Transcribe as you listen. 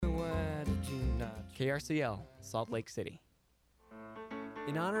KRCL, Salt Lake City.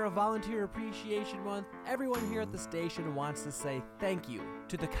 In honor of Volunteer Appreciation Month, everyone here at the station wants to say thank you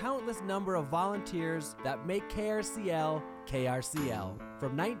to the countless number of volunteers that make KRCL KRCL.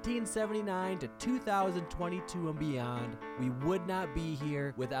 From 1979 to 2022 and beyond, we would not be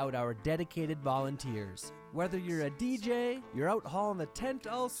here without our dedicated volunteers. Whether you're a DJ, you're out hauling the tent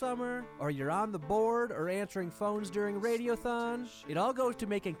all summer, or you're on the board or answering phones during Radiothon, it all goes to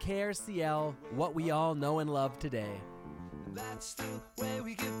making KRCL what we all know and love today. That's the way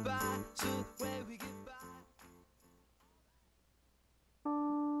we get by, so the way we get by.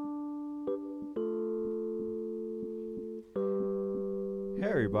 Hey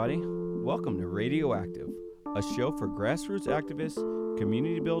everybody, welcome to Radioactive, a show for grassroots activists,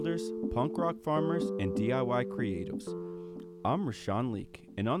 community builders, punk rock farmers, and DIY creatives. I'm Rashawn Leak,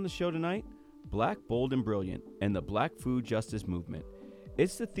 and on the show tonight, Black, Bold, and Brilliant, and the Black Food Justice Movement.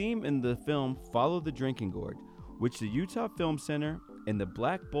 It's the theme in the film Follow the Drinking Gourd, which the Utah Film Center and the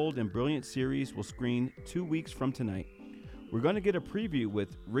Black, Bold, and Brilliant series will screen 2 weeks from tonight. We're going to get a preview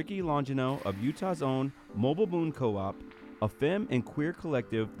with Ricky Longino of Utah's own Mobile Moon Co-op, a femme and queer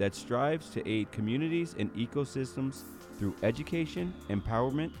collective that strives to aid communities and ecosystems through education,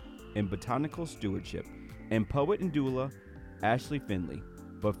 empowerment, and botanical stewardship, and poet and doula Ashley Finley.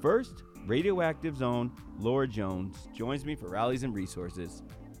 But first, Radioactive's own Laura Jones joins me for Rallies and Resources.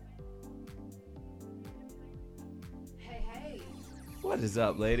 What is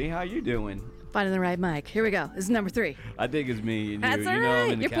up, lady? How you doing? Finding the right mic. Here we go. This is number 3. I think it's me and That's you. all You know right.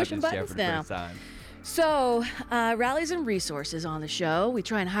 I'm in the You're pushing captain's chair for buttons the now. first time. So, Rallies and Resources on the show. We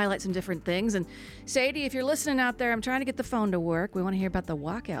try and highlight some different things. And Sadie, if you're listening out there, I'm trying to get the phone to work. We want to hear about the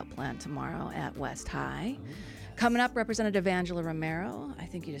walkout plan tomorrow at West High. Coming up, Representative Angela Romero. I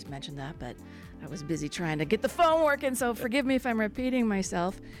think you just mentioned that, but I was busy trying to get the phone working, so forgive me if I'm repeating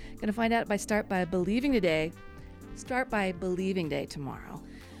myself. Going to find out by Start by Believing Day tomorrow.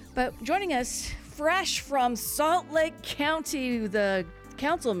 But joining us fresh from Salt Lake County, the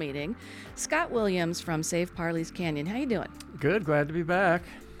council meeting, Scott Williams from Save Parley's Canyon. How you doing? Good, glad to be back.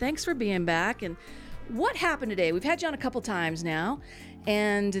 Thanks for being back. And what happened today? We've had you on a couple times now,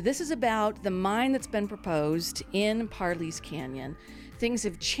 and this is about the mine that's been proposed in Parley's Canyon. Things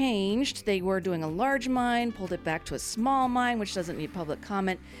have changed. They were doing a large mine, pulled it back to a small mine, which doesn't need public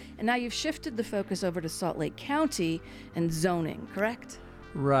comment, and now you've shifted the focus over to Salt Lake County and zoning, correct?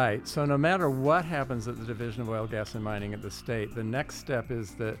 Right. So no matter what happens at the Division of Oil, Gas, and Mining at the state, the next step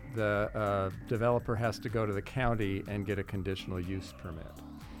is that the developer has to go to the county and get a conditional use permit.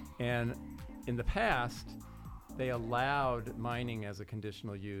 And in the past, they allowed mining as a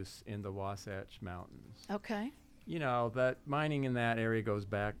conditional use in the Wasatch Mountains. Okay. You know, that mining in that area goes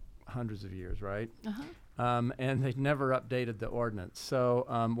back hundreds of years, right? Uh-huh. And they never updated the ordinance. So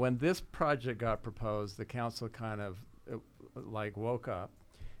when this project got proposed, the council kind of woke up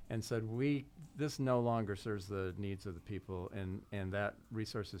and said, this no longer serves the needs of the people, and that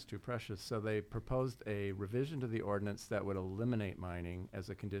resource is too precious. So they proposed a revision to the ordinance that would eliminate mining as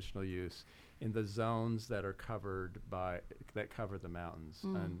a conditional use in the zones that cover the mountains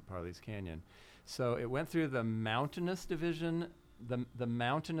in Parley's Canyon. So it went through the Mountainous Division, the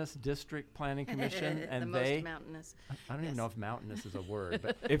Mountainous District Planning Commission, and most mountainous. I don't even know if mountainous is a word,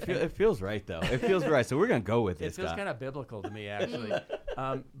 but It feels right, though. It feels right, so we're going to go with it this, feels Scott. kind of biblical to me, actually.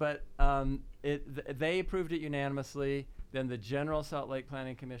 They approved it unanimously. Then the General Salt Lake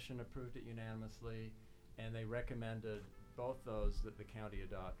Planning Commission approved it unanimously, and they recommended both those that the county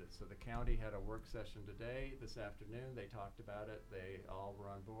adopted. So the county had a work session this afternoon. They talked about it. They all were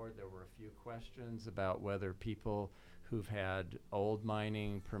on board. There were a few questions about whether people who've had old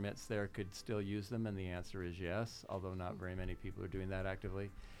mining permits there could still use them, and the answer is yes, although not very many people are doing that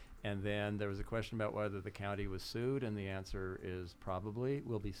actively. And then there was a question about whether the county was sued, and the answer is probably,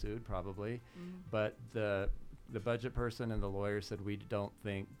 will be sued, probably. But the budget person and the lawyer said, we don't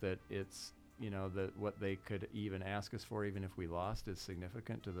think that it's, that what they could even ask us for, even if we lost, is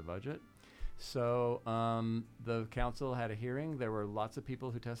significant to the budget. So the council had a hearing. There were lots of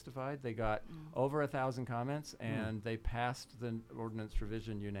people who testified. They got over 1,000 comments, and they passed the ordinance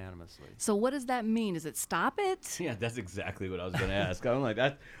revision unanimously. So what does that mean? Does it stop it? Yeah, that's exactly what I was going to ask. I'm like,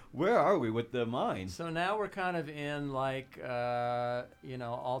 where are we with the mine? So now we're kind of in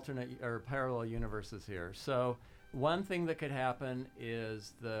alternate or parallel universes here. So one thing that could happen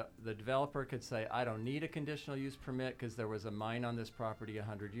is the developer could say, I don't need a conditional use permit because there was a mine on this property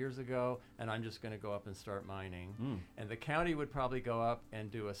 100 years ago, and I'm just going to go up and start mining. And the county would probably go up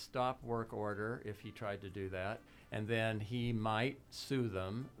and do a stop work order if he tried to do that, and then he might sue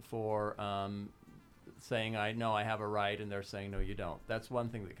them for saying, I know I have a right, and they're saying, no, you don't. That's one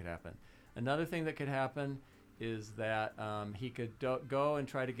thing that could happen. Another thing that could happen is that he could go and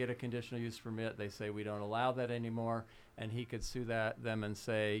try to get a conditional use permit. They say we don't allow that anymore, and he could sue them and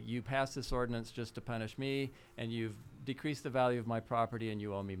say, you passed this ordinance just to punish me, and you've decreased the value of my property, and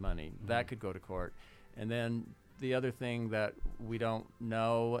you owe me money. That could go to court. And then the other thing that we don't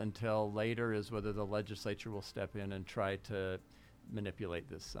know until later is whether the legislature will step in and try to manipulate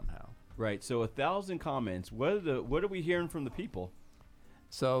this somehow. Right. So 1,000 comments. What are we hearing from the people?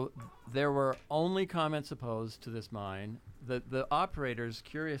 So there were only comments opposed to this mine. The operators,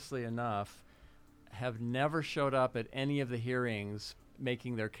 curiously enough, have never showed up at any of the hearings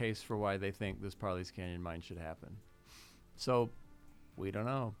making their case for why they think this Parley's Canyon mine should happen. So we don't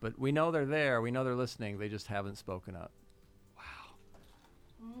know, but we know they're there. We know they're listening. They just haven't spoken up.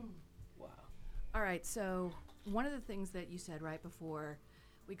 Wow. All right, so one of the things that you said right before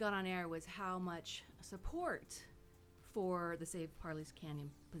we got on air was how much support for the Save Parley's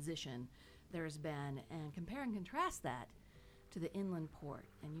Canyon position there's been, and compare and contrast that to the inland port.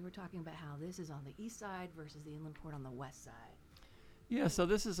 And you were talking about how this is on the east side versus the inland port on the west side. Yeah, so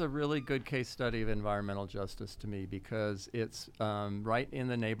this is a really good case study of environmental justice to me, because it's right in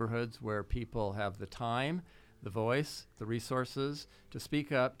the neighborhoods where people have the time, the voice, the resources to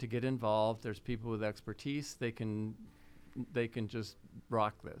speak up, to get involved. There's people with expertise. They can just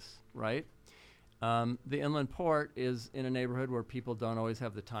rock this, right? The inland port is in a neighborhood where people don't always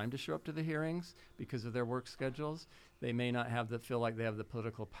have the time to show up to the hearings because of their work schedules. They may not feel like they have the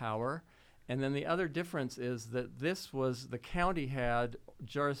political power. And then the other difference is that the county had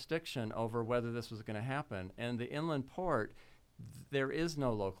jurisdiction over whether this was going to happen. And the inland port, there is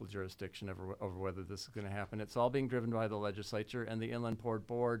no local jurisdiction over whether this is going to happen. It's all being driven by the legislature, and the inland port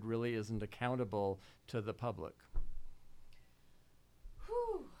board really isn't accountable to the public.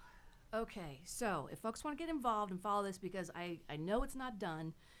 Whew. Okay, so if folks want to get involved and follow this, because I know it's not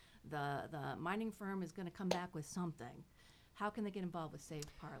done, the mining firm is going to come back with something. How can they get involved with Save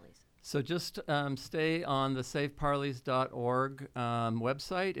Parley's? So just stay on the saveparleys.org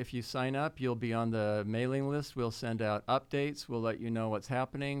website. If you sign up, you'll be on the mailing list. We'll send out updates. We'll let you know what's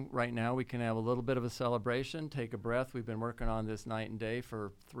happening. Right now, we can have a little bit of a celebration. Take a breath. We've been working on this night and day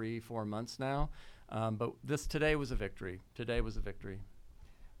for 3-4 months now. But today was a victory. Today was a victory.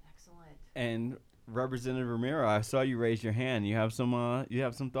 Excellent. And Representative Romero, I saw you raise your hand. You have some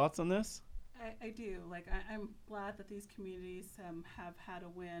thoughts on this? I do. I'm glad that these communities have had a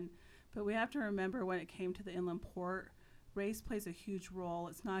win, but we have to remember when it came to the inland port, race plays a huge role.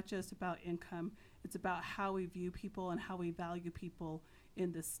 It's not just about income. It's about how we view people and how we value people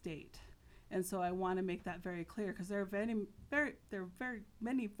in this state. And so I want to make that very clear, because there are very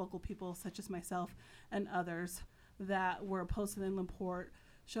many vocal people, such as myself and others, that were opposed to the inland port,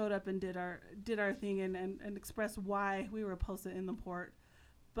 showed up and did our thing and expressed why we were opposed to the inland port.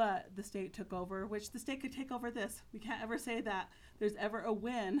 But the state took over, which the state could take over this. We can't ever say that there's ever a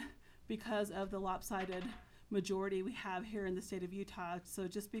win because of the lopsided majority we have here in the state of Utah. So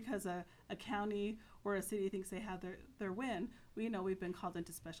just because a county or a city thinks they have their win, we know we've been called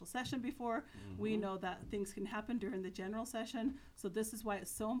into special session before. Mm-hmm. We know that things can happen during the general session. So this is why it's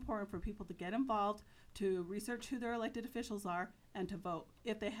so important for people to get involved, to research who their elected officials are, and to vote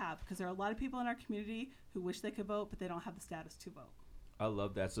if they have. Because there are a lot of people in our community who wish they could vote, but they don't have the status to vote. I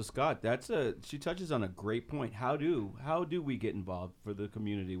love that. So Scott, she touches on a great point. How do we get involved for the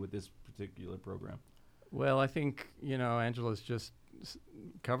community with this particular program? Well, I think, Angela's just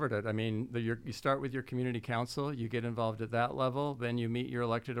covered it. I mean, you start with your community council, you get involved at that level, then you meet your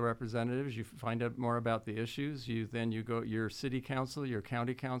elected representatives, you find out more about the issues, then you go your city council, your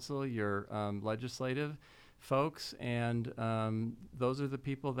county council, your legislative folks, and those are the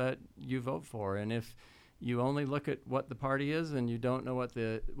people that you vote for. And if you only look at what the party is and you don't know what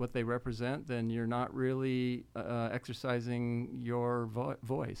they represent, then you're not really exercising your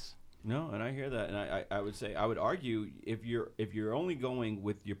voice. No, and I hear that, and I would argue if you're only going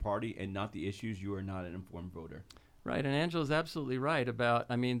with your party and not the issues, you are not an informed voter. Right, and Angela's absolutely right about,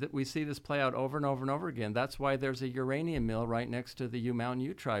 we see this play out over and over and over again. That's why there's a uranium mill right next to the Mountain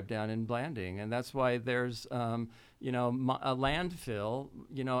Ute tribe down in Blanding, and that's why there's, a landfill,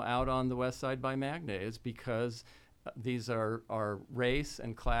 out on the west side by Magna, is because these are race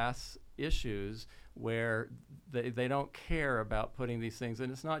and class issues where they don't care about putting these things,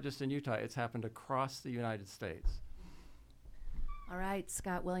 and it's not just in Utah, it's happened across the United States. All right,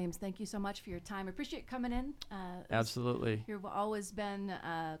 Scott Williams, thank you so much for your time. I appreciate coming in. Absolutely. You've always been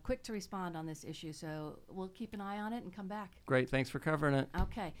quick to respond on this issue, so we'll keep an eye on it and come back. Great, thanks for covering it.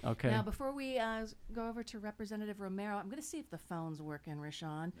 Okay. Now, before we go over to Representative Romero, I'm going to see if the phone's working, Rashawn.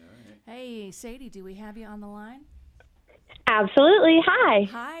 All right. Hey, Sadie, do we have you on the line? Absolutely. Hi.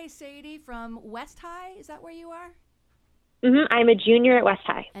 Hi, Sadie from West High. Is that where you are? I'm a junior at West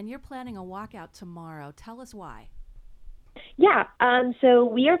High. And you're planning a walkout tomorrow. Tell us why. Yeah. So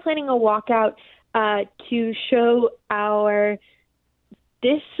we are planning a walkout to show our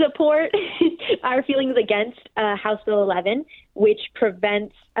dissupport, our feelings against House Bill 11, which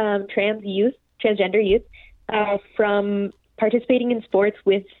prevents transgender youth from participating in sports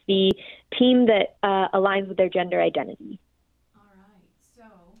with the team that aligns with their gender identity.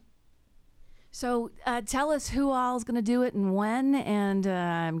 So tell us who all is going to do it and when. And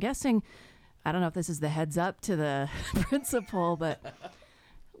I'm guessing, I don't know if this is the heads up to the principal, but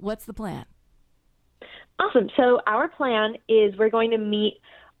what's the plan? Awesome. So our plan is we're going to meet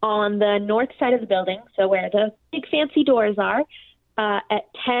on the north side of the building, so where the big fancy doors are, at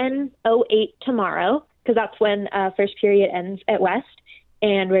 10:08 tomorrow, because that's when first period ends at West.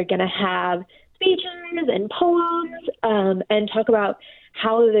 And we're going to have speeches and poems and talk about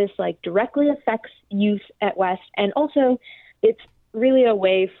how this directly affects youth at West. And also it's really a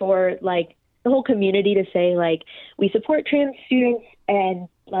way for the whole community to say we support trans students and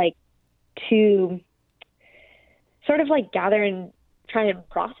to sort of gather and try and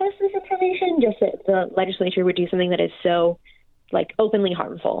process this information, just that the legislature would do something that is so openly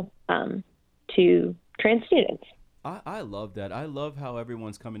harmful to trans students. I love that. I love how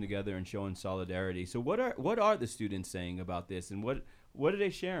everyone's coming together and showing solidarity. So what are the students saying about this, and what are they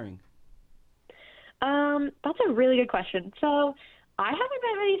sharing? That's a really good question. So I haven't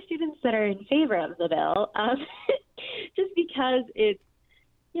met many students that are in favor of the bill, just because it's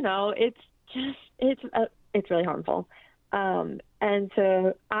really harmful. And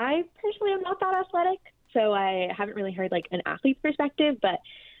so I personally am not that athletic, so I haven't really heard an athlete's perspective, but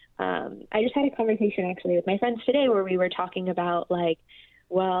I just had a conversation actually with my friends today where we were talking about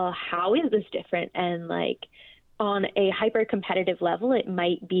well, how is this different? And on a hyper competitive level, it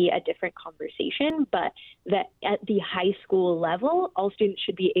might be a different conversation, but that at the high school level, all students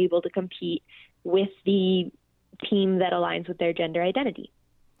should be able to compete with the team that aligns with their gender identity.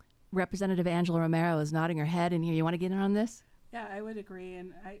 Representative Angela Romero is nodding her head in here. You want to get in on this? Yeah, I would agree,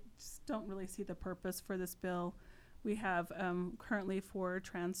 and I just don't really see the purpose for this bill. We have currently 4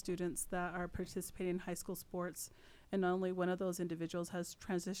 trans students that are participating in high school sports, and only one of those individuals has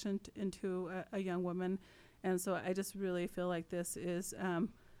transitioned into a young woman. And so I just really feel like this is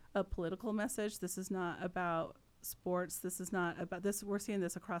a political message. This is not about sports. This is not about this. We're seeing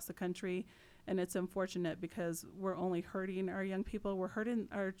this across the country, and it's unfortunate because we're only hurting our young people. We're hurting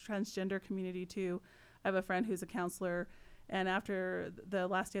our transgender community too. I have a friend who's a counselor, and after the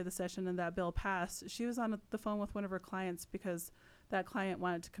last day of the session and that bill passed, she was on the phone with one of her clients because that client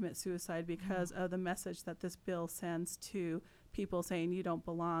wanted to commit suicide because of the message that this bill sends to people saying you don't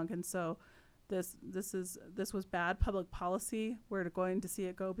belong. And so this was bad public policy. We're going to see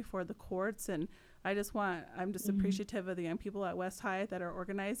it go before the courts, and I'm just appreciative of the young people at West High that are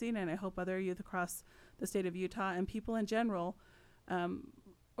organizing, and I hope other youth across the state of Utah and people in general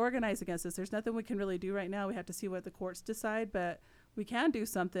organize against this. There's nothing we can really do right now. We have to see what the courts decide, but we can do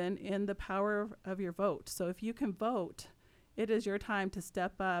something in the power of your vote. So if you can vote, it is your time to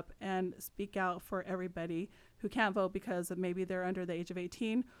step up and speak out for everybody who can't vote because maybe they're under the age of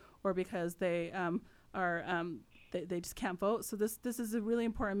 18 or because they they just can't vote. So this is a really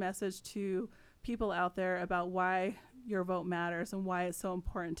important message to people out there about why your vote matters and why it's so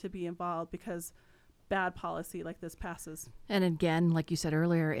important to be involved, because bad policy like this passes. And again, like you said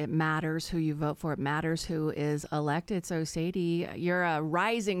earlier, it matters who you vote for. It matters who is elected. So Sadie, you're a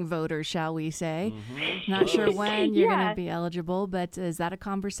rising voter, shall we say. Not sure when you're going to be eligible, but is that a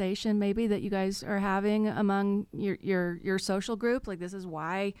conversation maybe that you guys are having among your social group? This is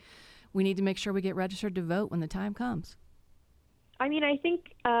why we need to make sure we get registered to vote when the time comes. I mean, I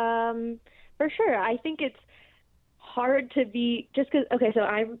think for sure. I think it's hard to be just because, okay, so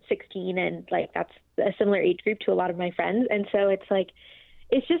I'm 16 and that's a similar age group to a lot of my friends. And so it's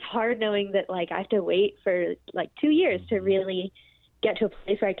it's just hard knowing that I have to wait for 2 years to really get to a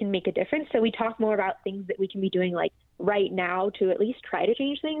place where I can make a difference. So we talk more about things that we can be doing right now to at least try to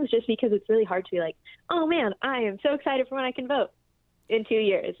change things, just because it's really hard to be oh man, I am so excited for when I can vote in 2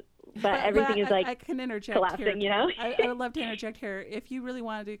 years. But everything is I can interject collapsing, here. I would love to interject here. If you really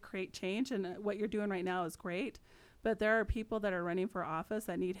wanted to create change, and what you're doing right now is great, but there are people that are running for office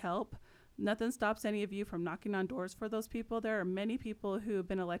that need help. Nothing stops any of you from knocking on doors for those people. There are many people who have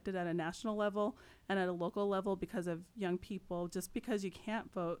been elected at a national level and at a local level because of young people. Just because you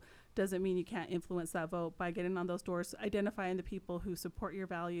can't vote doesn't mean you can't influence that vote by getting on those doors, identifying the people who support your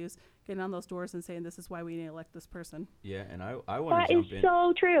values, getting on those doors and saying, this is why we need to elect this person. Yeah, and I want to That jump in. is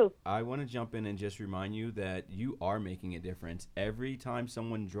so true. I want to jump in and just remind you that you are making a difference. Every time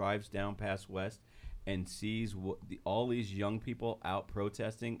someone drives down past West and sees all these young people out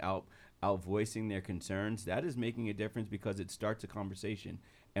protesting, out voicing their concerns, that is making a difference because it starts a conversation.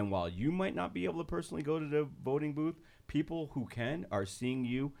 And while you might not be able to personally go to the voting booth, people who can are seeing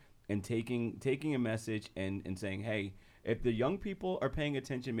you and taking a message and saying, hey, if the young people are paying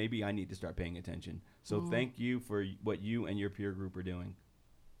attention, maybe I need to start paying attention. So thank you for what you and your peer group are doing.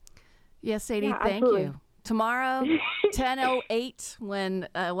 Yes, Sadie, Yeah, thank absolutely. you. Tomorrow, 10:08, when,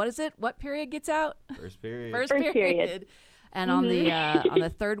 what is it? What period gets out? First period. First First period. And on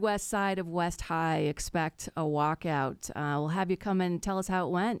the third west side of West High, expect a walkout. We'll have you come and tell us how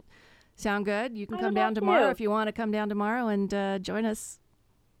it went. Sound good? You can I come would down love tomorrow to. if you want to come down tomorrow and join us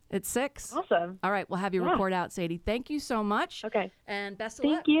at 6. Awesome. All right, we'll have you Yeah. report out, Sadie. Thank you so much. Okay. And best of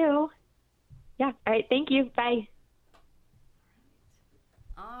luck. Thank you. Yeah. All right. Thank you. Bye.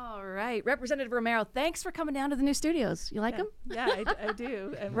 All right, Representative Romero, thanks for coming down to the new studios. You like them? Yeah, I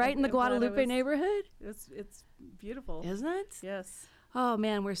do. Right in the I'm glad Guadalupe neighborhood, It's beautiful. isn't it? Yes. Oh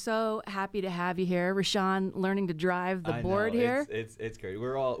man, we're so happy to have you here, Rashawn. Learning to drive the I board know, here. It's great.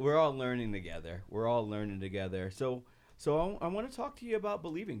 We're all learning together. So I want to talk to you about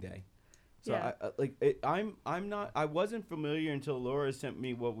Believing Day. So Yeah. I wasn't familiar until Laura sent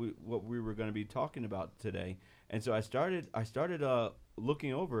me what we were going to be talking about today, and so I started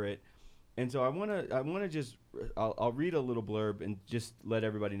looking over it, and so I want to just I'll read a little blurb and just let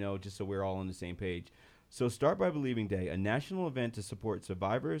everybody know, just so we're all on the same page. So Start by Believing Day, a national event to support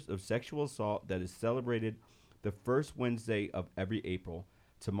survivors of sexual assault that is celebrated the first Wednesday of every April.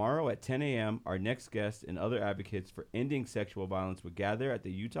 Tomorrow at 10 a.m., our next guest and other advocates for ending sexual violence will gather at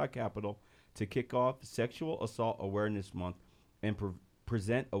the Utah Capitol to kick off Sexual Assault Awareness Month and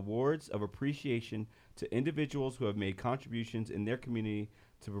present awards of appreciation to individuals who have made contributions in their community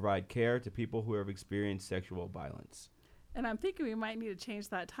to provide care to people who have experienced sexual violence. And I'm thinking we might need to change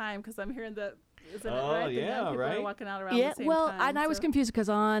that time because I'm hearing that, isn't Oh, it right? The yeah, young people right? are walking out around Yeah, the same well, time. and I was so, confused because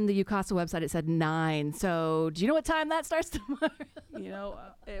on the UCASA website it said 9. So do you know what time that starts tomorrow?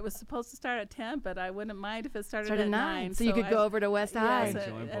 It was supposed to start at 10, but I wouldn't mind if it started Started at 9. So you could go over to West High. Yes,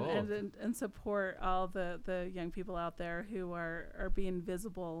 Join and support all the young people out there who are being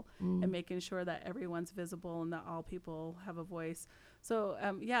visible and making sure that everyone's visible and that all people have a voice. So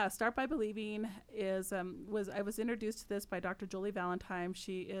Start by Believing I was introduced to this by Dr. Julie Valentine.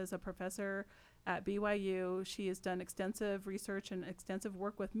 She is a professor at BYU. She has done extensive research and extensive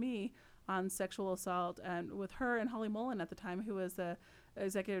work with me on sexual assault, and with her and Holly Mullen at the time, who was the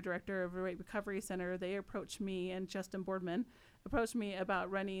executive director of the Rape Recovery Center, they approached me, and Justin Boardman approached me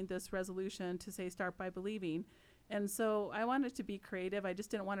about running this resolution to say Start by Believing. And so I wanted to be creative. I just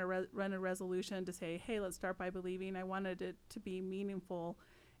didn't want to run a resolution to say, hey, let's start by believing. I wanted it to be meaningful.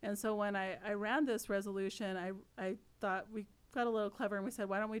 And so when I ran this resolution, I thought we got a little clever and we said,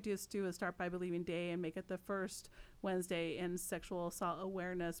 why don't we just do a Start by Believing Day and make it the first Wednesday in Sexual Assault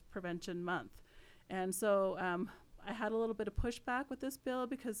Awareness Prevention Month. And so I had a little bit of pushback with this bill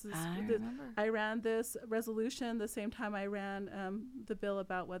because I ran this resolution the same time I ran the bill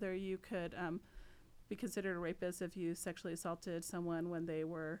about whether you could be considered a rapist if you sexually assaulted someone when they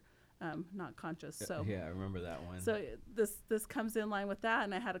were not conscious. So Yeah, I remember that one. so this comes in line with that,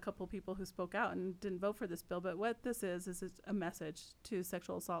 and I had a couple people who spoke out and didn't vote for this bill. But what this is it's a message to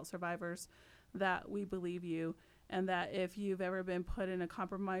sexual assault survivors that we believe you, and that if you've ever been put in a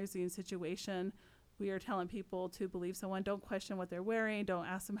compromising situation, we are telling people to believe someone. Don't question what they're wearing. Don't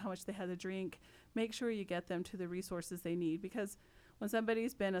ask them how much they had to drink. Make sure you get them to the resources they need, because when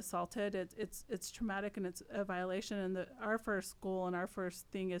somebody's been assaulted, it's traumatic and it's a violation. And our first goal and our first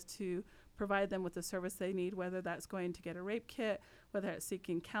thing is to provide them with the service they need, whether that's going to get a rape kit, whether it's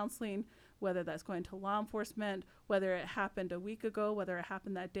seeking counseling, whether that's going to law enforcement, whether it happened a week ago, whether it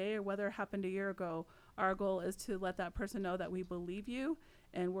happened that day, or whether it happened a year ago. Our goal is to let that person know that we believe you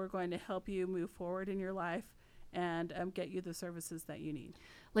and we're going to help you move forward in your life and get you the services that you need.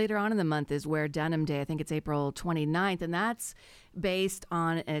 Later on in the month is Wear Denim Day. I think it's April 29th, and that's based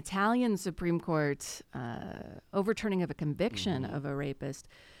on an Italian Supreme Court overturning of a conviction of a rapist.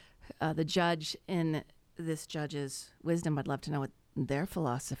 The judge, in this judge's wisdom, I'd love to know what their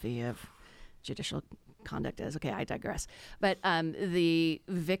philosophy of judicial conduct is. Okay, I digress. But the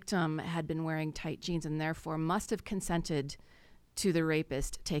victim had been wearing tight jeans and therefore must have consented to the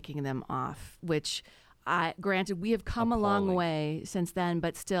rapist taking them off, which granted, we have come a long Appalling. way since then,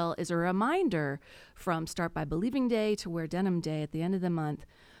 but still is a reminder from Start by Believing Day to Wear Denim Day at the end of the month,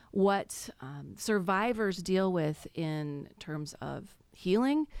 what survivors deal with in terms of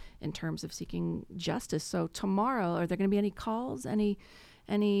healing, in terms of seeking justice. So tomorrow, are there going to be any calls, any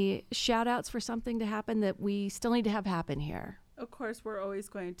shout outs for something to happen that we still need to have happen here? Of course, we're always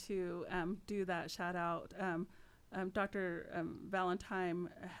going to do that shout out. Dr. Valentine,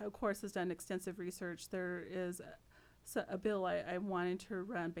 of course, has done extensive research. There is a bill I'm wanting to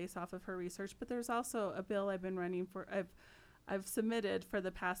run based off of her research, but there's also a bill I've been running for. I've submitted for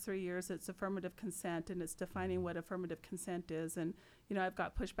the past 3 years. It's affirmative consent, and it's defining what affirmative consent is. And I've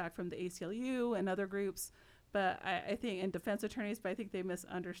got pushback from the ACLU and other groups, but I think, and defense attorneys, but I think they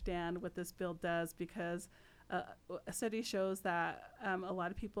misunderstand what this bill does, because a study shows that a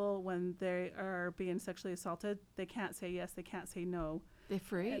lot of people, when they are being sexually assaulted, they can't say yes, they can't say no. They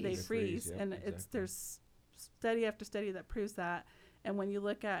freeze. They freeze, yep, and exactly. there's study after study that proves that. And when you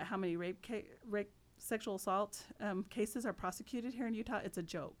look at how many rape sexual assault cases are prosecuted here in Utah, it's a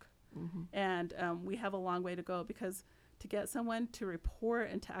joke. Mm-hmm. And we have a long way to go, because to get someone to report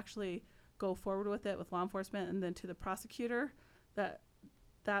and to actually go forward with it with law enforcement and then to the prosecutor,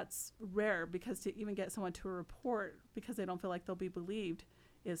 that's rare, because to even get someone to report because they don't feel like they'll be believed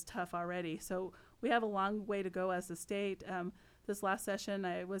is tough already. So we have a long way to go as a state. This last session,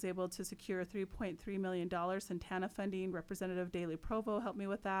 I was able to secure $3.3 million in TANA funding. Representative Daley Provo helped me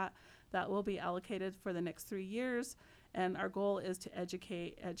with that. That will be allocated for the next 3 years. And our goal is to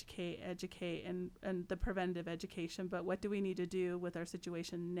educate, and the preventative education. But what do we need to do with our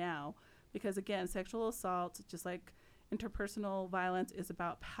situation now? Because again, sexual assault, just like interpersonal violence, is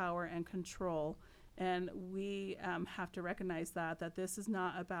about power and control. And we have to recognize that this is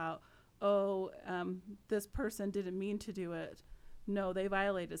not about, this person didn't mean to do it. No, they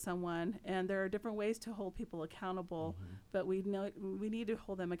violated someone, and there are different ways to hold people accountable, but we need to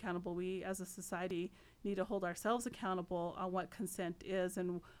hold them accountable. We as a society need to hold ourselves accountable on what consent is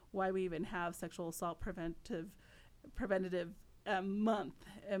and why we even have sexual assault preventative month,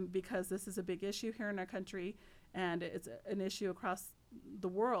 and because this is a big issue here in our country, and it's an issue across the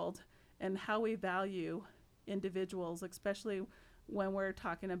world, and how we value individuals, especially when we're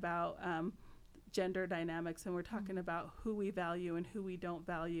talking about gender dynamics, and we're talking about who we value and who we don't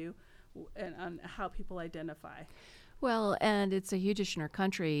value, and on how people identify. Well, and it's a huge issue in our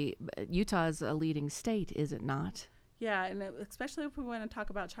country. Utah's a leading state, is it not? Yeah, and especially if we want to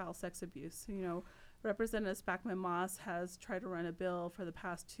talk about child sex abuse. Representative Spackman Moss has tried to run a bill for the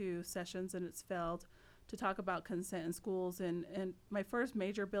past 2 sessions, and it's failed, to talk about consent in schools. And my first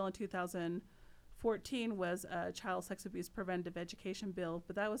major bill in 2014 was a child sex abuse preventative education bill,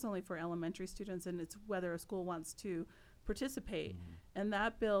 but that was only for elementary students, and it's whether a school wants to participate. And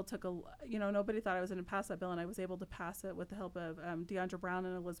that bill took nobody thought I was going to pass that bill, and I was able to pass it with the help of Deandra Brown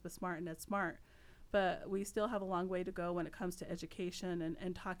and Elizabeth Smart and Ed Smart. But we still have a long way to go when it comes to education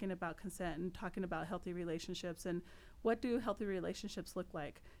and talking about consent and talking about healthy relationships. And what do healthy relationships look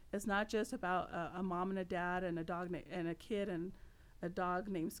like? It's not just about a mom and a dad and a dog and a kid and a dog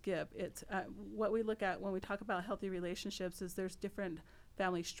named Skip. It's what we look at when we talk about healthy relationships is there's different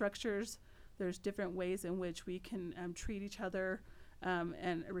family structures. There's different ways in which we can treat each other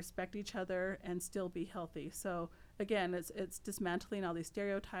and respect each other and still be healthy. So again, it's dismantling all these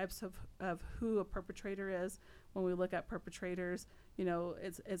stereotypes of who a perpetrator is. When we look at perpetrators,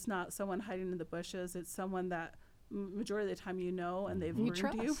 it's not someone hiding in the bushes. It's someone that majority of the time and they've You ruined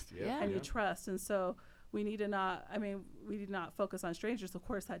trust. you, Yeah. and you trust. And so we need to we need not focus on strangers. Of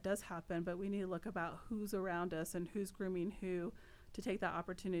course, that does happen, but we need to look about who's around us and who's grooming who to take that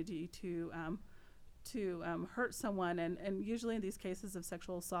opportunity to hurt someone. And usually in these cases of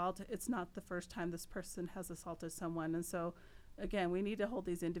sexual assault, it's not the first time this person has assaulted someone. And so, again, we need to hold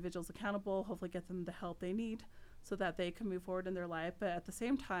these individuals accountable, hopefully get them the help they need so that they can move forward in their life. But at the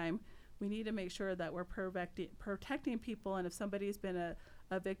same time, we need to make sure that we're protecting people. And if somebody's been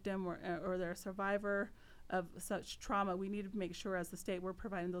a victim or they're a survivor of such trauma, we need to make sure as the state we're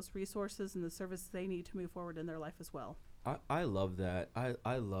providing those resources and the services they need to move forward in their life as well. I love that.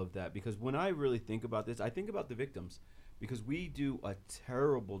 I love that, because when I really think about this, I think about the victims, because we do a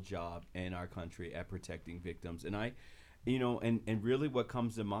terrible job in our country at protecting victims. And and really what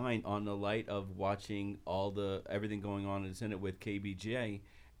comes to mind on the light of watching everything going on in the Senate with KBJ,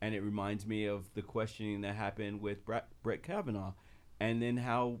 and it reminds me of the questioning that happened with Brett Kavanaugh, and then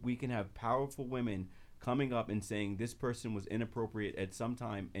how we can have powerful women coming up and saying this person was inappropriate at some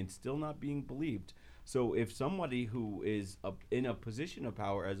time and still not being believed. So if somebody who is in a position of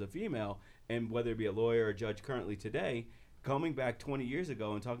power as a female, and whether it be a lawyer or a judge currently today, coming back 20 years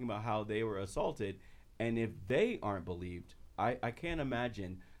ago and talking about how they were assaulted. And if they aren't believed, I can't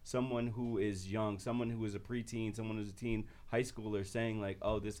imagine someone who is young, someone who is a preteen, someone who's a teen, high schooler saying like,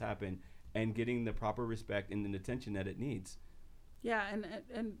 oh, this happened, and getting the proper respect and the attention that it needs. Yeah,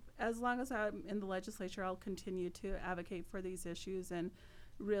 and as long as I'm in the legislature, I'll continue to advocate for these issues. And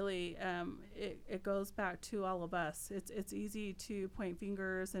really, it goes back to all of us. It's easy to point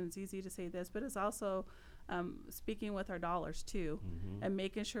fingers and it's easy to say this, but it's also speaking with our dollars too, and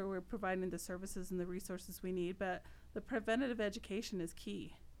making sure we're providing the services and the resources we need. But the preventative education is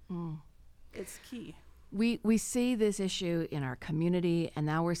key. It's key. We see this issue in our community, and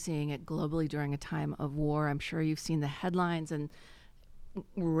now we're seeing it globally during a time of war. I'm sure you've seen the headlines, and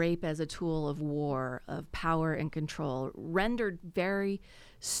rape as a tool of war, of power and control, rendered very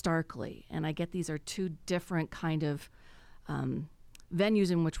starkly. And I get these are two different kind of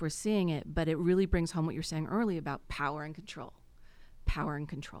venues in which we're seeing it, but it really brings home what you're saying earlier about power and control. Power and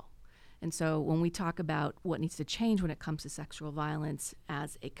control. And so when we talk about what needs to change when it comes to sexual violence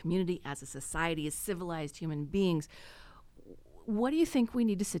as a community, as a society, as civilized human beings, what do you think we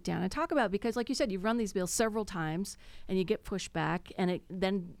need to sit down and talk about? Because like you said, you've run these bills several times and you get pushback, and it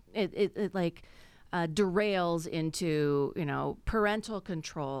derails into, parental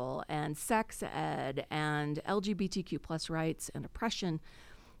control and sex ed and LGBTQ plus rights and oppression.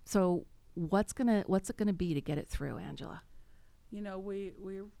 So what's it gonna be to get it through, Angela? We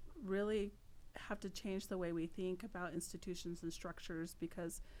really have to change the way we think about institutions and structures,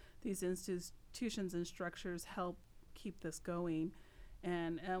 because these institutions and structures help keep this going.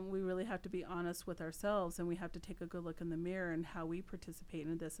 And we really have to be honest with ourselves, and we have to take a good look in the mirror and how we participate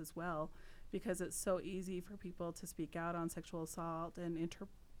in this as well, because it's so easy for people to speak out on sexual assault and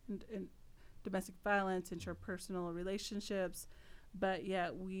domestic violence, interpersonal relationships, but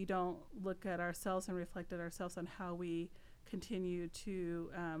yet we don't look at ourselves and reflect at ourselves on how we continue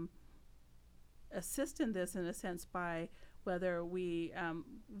to assist in this, in a sense, by whether we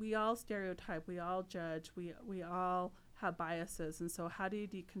all stereotype, we all judge, we all have biases. And so how do you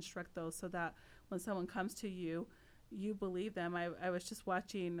deconstruct those so that when someone comes to you, you believe them? I was just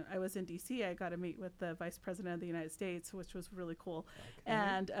watching, I was in DC, I got to meet with the Vice President of the United States, which was really cool. Okay.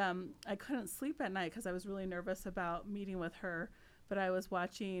 And I couldn't sleep at night because I was really nervous about meeting with her. But I was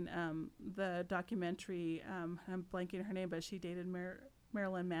watching the documentary, I'm blanking her name, but she dated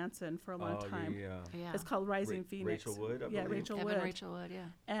Marilyn Manson for a long time. Yeah. It's called Rising Phoenix. Rachel Wood, I believe. Rachel Wood, yeah.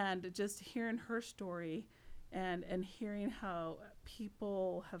 And just hearing her story and hearing how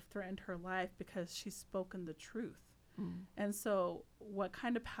people have threatened her life because she's spoken the truth. And so what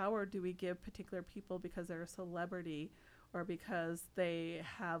kind of power do we give particular people because they're a celebrity, or because they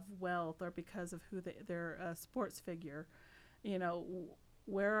have wealth, or because of who they're a sports figure?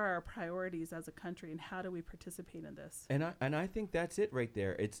 Where are our priorities as a country, and how do we participate in this? And I think that's it right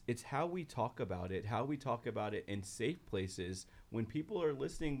there. It's how we talk about it, in safe places when people are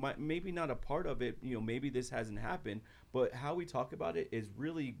listening, maybe not a part of it, maybe this hasn't happened, but how we talk about it is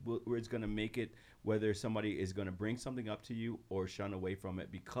really where it's going to make it, whether somebody is going to bring something up to you or shun away from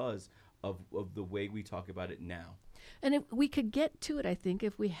it because of the way we talk about it now. And we could get to it, I think,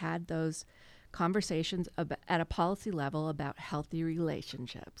 if we had those conversations at a policy level about healthy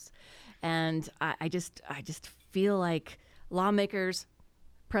relationships. And I just feel like lawmakers,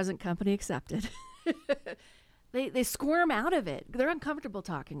 present company accepted, they squirm out of it. They're uncomfortable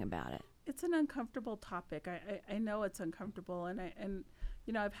talking about it. It's an uncomfortable topic. I know it's uncomfortable, and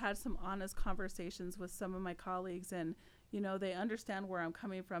I've had some honest conversations with some of my colleagues, and they understand where I'm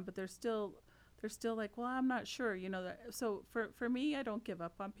coming from, but they're still like, well, I'm not sure, So for me, I don't give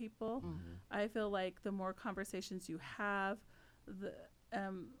up on people. I feel like the more conversations you have,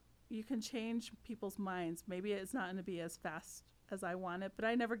 you can change people's minds. Maybe it's not going to be as fast as I want it, but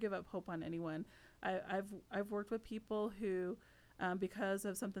I never give up hope on anyone. I've worked with people who, because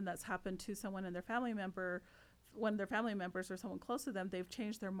of something that's happened to someone and their family member, one of their family members or someone close to them, they've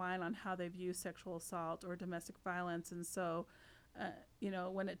changed their mind on how they view sexual assault or domestic violence. And so,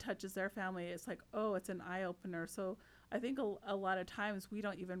 when it touches their family, it's like, oh, it's an eye-opener. So I think a lot of times we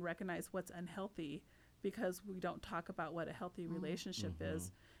don't even recognize what's unhealthy because we don't talk about what a healthy relationship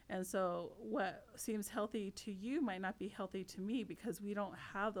is. And so what seems healthy to you might not be healthy to me because we don't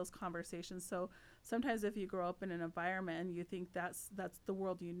have those conversations. So sometimes if you grow up in an environment and you think that's the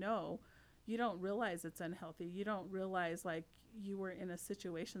world you don't realize it's unhealthy. You don't realize like you were in a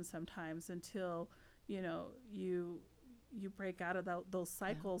situation sometimes until, you break out of those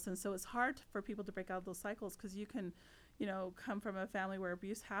cycles. And so it's hard for people to break out of those cycles because you can, come from a family where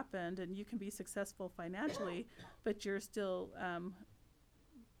abuse happened and you can be successful financially, but you're still,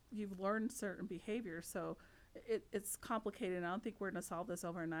 you've learned certain behaviors. So it's complicated. And I don't think we're going to solve this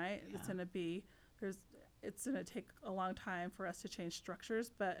overnight. Yeah. It's going to take a long time for us to change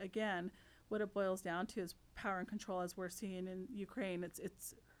structures. But again, what it boils down to is power and control, as we're seeing in Ukraine.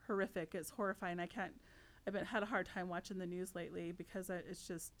 It's horrific. It's horrifying. I've had a hard time watching the news lately because it's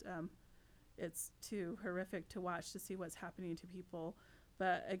just it's too horrific to watch, to see what's happening to people.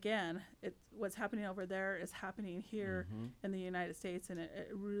 But again, what's happening over there is happening here in the United States, and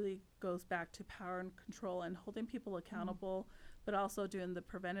it really goes back to power and control and holding people accountable, but also doing the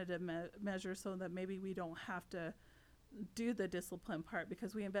preventative measures so that maybe we don't have to do the discipline part,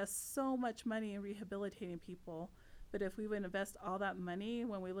 because we invest so much money in rehabilitating people. But if we would invest all that money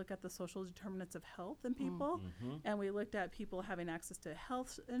when we look at the social determinants of health in people, and we looked at people having access to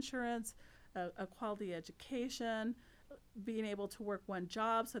health insurance, a quality education, being able to work one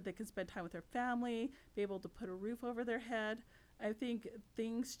job so they can spend time with their family, be able to put a roof over their head, I think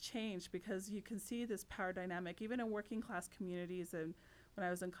things change, because you can see this power dynamic even in working class communities. And when I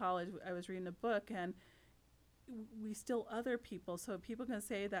was in college, I was reading a book, and we still other people. So people can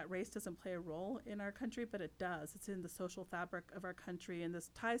say that race doesn't play a role in our country, but it does. It's in the social fabric of our country, and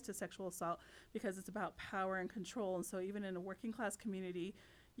this ties to sexual assault because it's about power and control. And so even in a working class community,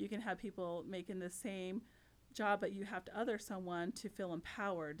 you can have people making the same job, but you have to other someone to feel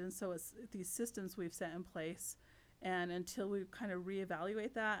empowered. And so it's these systems we've set in place. And until we kind of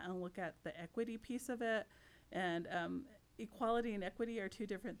reevaluate that and look at the equity piece of it, and equality and equity are two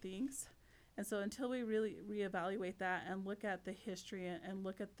different things. And so until we really reevaluate that and look at the history and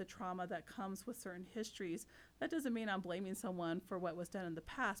look at the trauma that comes with certain histories, that doesn't mean I'm blaming someone for what was done in the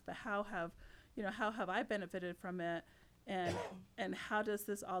past, but how have I benefited from it, and how does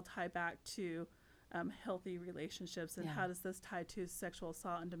this all tie back to healthy relationships, and how does this tie to sexual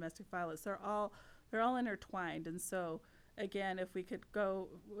assault and domestic violence? They're all intertwined. And so again, if we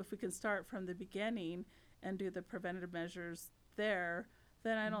can start from the beginning and do the preventative measures there,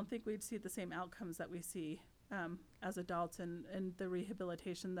 then I don't think we'd see the same outcomes that we see as adults and the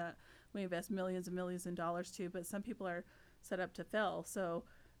rehabilitation that we invest millions and millions of dollars to. But some people are set up to fail. So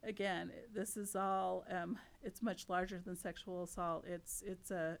again, this is all it's much larger than sexual assault.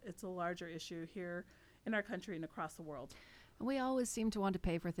 It's a larger issue here in our country and across the world. We always seem to want to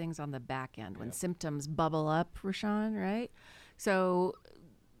pay for things on the back end when symptoms bubble up, Rashawn, right? So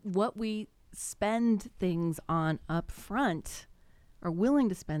what we spend things on up front, are willing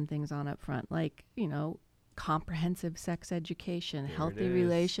to spend things on up front, like, comprehensive sex education, healthy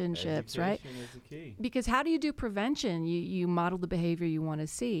relationships, right? Education is the key. Because how do you do prevention? You model the behavior you want to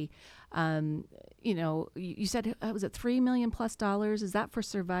see. You said, was it $3 million plus? Is that for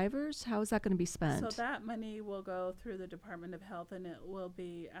survivors? How is that going to be spent? So that money will go through the Department of Health, and it will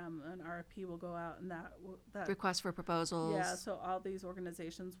be an RFP will go out, and that request for proposals. Yeah. So all these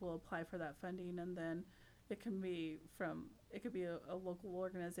organizations will apply for that funding, and then it could be a local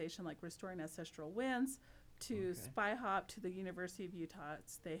organization like Restoring Ancestral Winds, to Spy Hop, to the University of Utah.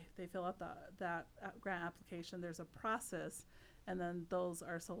 They fill out that grant application. There's a process, and then those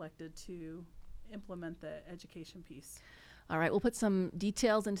are selected to implement the education piece. All right, we'll put some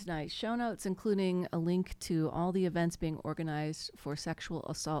details in tonight's show notes, including a link to all the events being organized for Sexual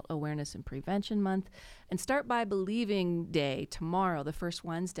Assault Awareness and Prevention Month. And Start by Believing Day tomorrow, the first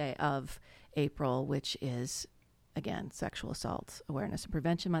Wednesday of April, which is, again, Sexual Assault Awareness and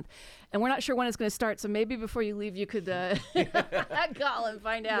Prevention Month. And we're not sure when it's going to start, so maybe before you leave, you could call and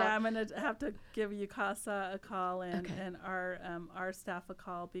find out. Yeah, I'm going to have to give UCASA a call and our staff a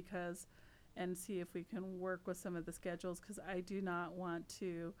call, and see if we can work with some of the schedules, because I do not want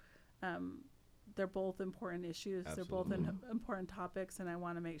to, they're both important issues. Absolutely. They're both important topics, and I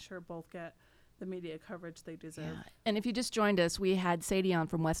want to make sure both get the media coverage they deserve. Yeah. And if you just joined us, we had Sadie on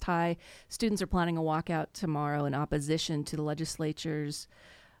from West High. Students are planning a walkout tomorrow in opposition to the legislature's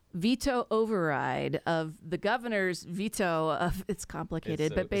veto override of the governor's veto of, it's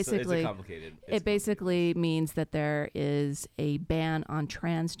complicated, but basically it basically means that there is a ban on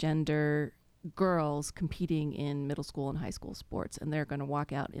transgender girls competing in middle school and high school sports, and they're going to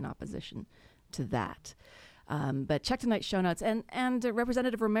walk out in opposition to that. But check tonight's show notes. And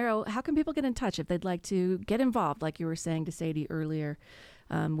Representative Romero, how can people get in touch if they'd like to get involved, like you were saying to Sadie earlier,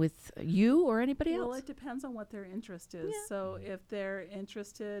 with you or anybody else? Well, it depends on what their interest is. Yeah. So if they're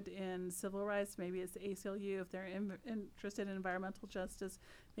interested in civil rights, maybe it's the ACLU. If they're interested in environmental justice,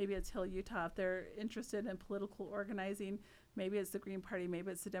 maybe it's Hill Utah. If they're interested in political organizing, maybe it's the Green Party,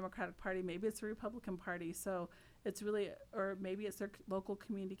 maybe it's the Democratic Party, maybe it's the Republican Party. So it's really, or maybe it's their local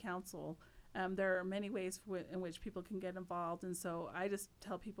community council. There are many ways in which people can get involved. And so I just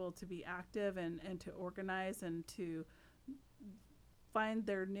tell people to be active and to organize and to find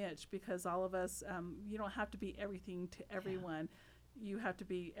their niche, because all of us, you don't have to be everything to everyone. You have to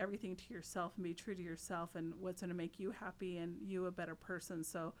be everything to yourself and be true to yourself and what's going to make you happy and you a better person.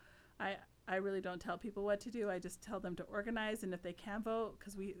 So I really don't tell people what to do. I just tell them to organize, and if they can vote,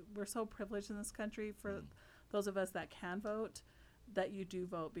 because we're so privileged in this country, for those of us that can vote, that you do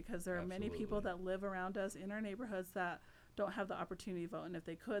vote, because there are many people that live around us in our neighborhoods that don't have the opportunity to vote, and if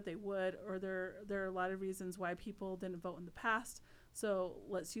they could, they would. Or there are a lot of reasons why people didn't vote in the past. So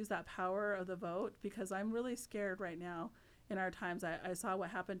let's use that power of the vote, because I'm really scared right now in our times. I saw what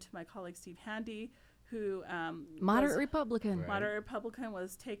happened to my colleague Steve Handy, who moderate Republican. Right. Moderate Republican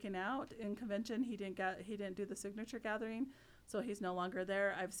was taken out in convention. He didn't do the signature gathering, so he's no longer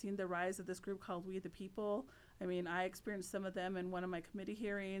there. I've seen the rise of this group called We the People. I mean, I experienced some of them in one of my committee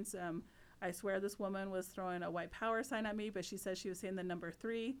hearings. I swear this woman was throwing a white power sign at me, but she said she was saying the number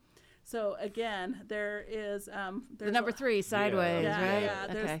 3. So again, there is The number 3 sideways, right?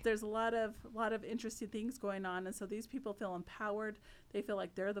 Yeah. There's a lot of interesting things going on, and so these people feel empowered. They feel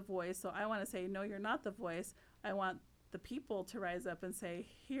like they're the voice. So I want to say, no, you're not the voice. I want the people to rise up and say,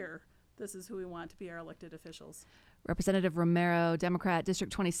 here, this is who we want to be our elected officials. Representative Romero, Democrat,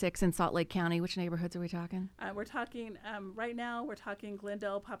 District 26 in Salt Lake County. Which neighborhoods are we talking? We're talking right now. We're talking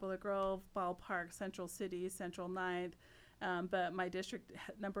Glendale, Poplar Grove, Ballpark, Central City, Central 9th. But my district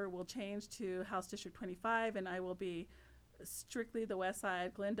number will change to House District 25, and I will be strictly the west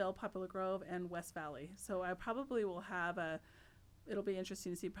side, Glendale, Poplar Grove, and West Valley. So I probably will have it'll be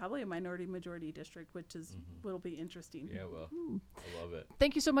interesting to see probably a minority-majority district, which will be interesting. Yeah, well, I love it.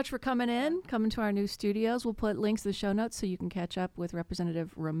 Thank you so much for coming to our new studios. We'll put links in the show notes so you can catch up with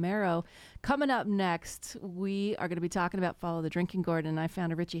Representative Romero. Coming up next, we are going to be talking about Follow the Drinking Gourd, and I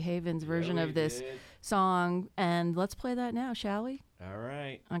found a Richie Havens version of this song, and let's play that now, shall we? All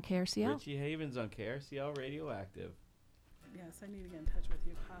right. On KRCL. Richie Havens on KRCL Radioactive. Yes, I need to get in touch with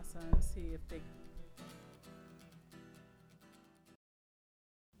UCASA and see if they...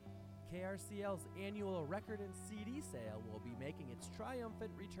 KRCL's annual record and CD sale will be making its triumphant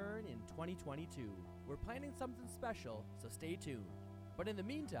return in 2022. We're planning something special, so stay tuned. But in the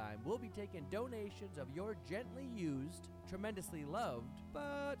meantime, we'll be taking donations of your gently used, tremendously loved,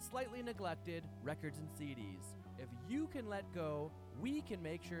 but slightly neglected records and CDs. If you can let go, we can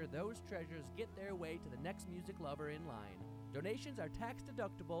make sure those treasures get their way to the next music lover in line. Donations are tax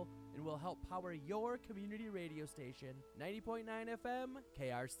deductible and will help power your community radio station, 90.9 FM,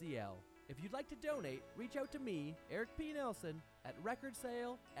 KRCL. If you'd like to donate, reach out to me, Eric P. Nelson, at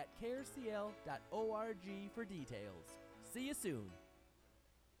recordsale@krscl.org for details. See you soon.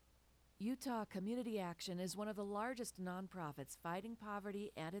 Utah Community Action is one of the largest nonprofits fighting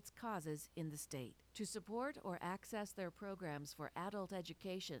poverty and its causes in the state. To support or access their programs for adult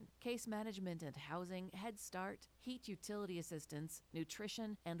education, case management and housing, Head Start, heat utility assistance,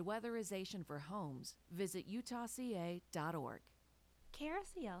 nutrition, and weatherization for homes, visit utahca.org.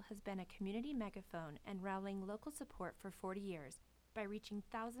 KRCL has been a community megaphone and rallying local support for 40 years by reaching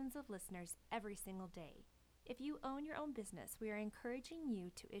thousands of listeners every single day. If you own your own business, we are encouraging you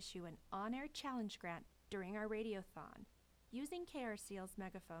to issue an on-air challenge grant during our radiothon. Using KRCL's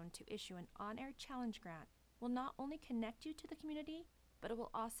megaphone to issue an on-air challenge grant will not only connect you to the community, but it will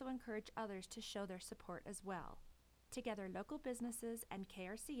also encourage others to show their support as well. Together, local businesses and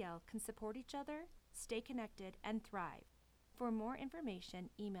KRCL can support each other, stay connected, and thrive. For more information,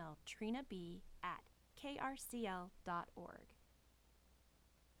 email trinab@krcl.org.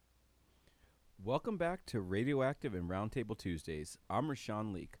 Welcome back to Radioactive and Roundtable Tuesdays. I'm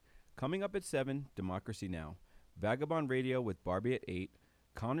Rashawn Leak. Coming up at 7, Democracy Now! Vagabond Radio with Barbie at 8.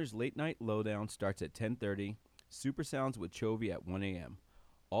 Connor's Late Night Lowdown starts at 10:30. Super Sounds with Chovy at 1 a.m.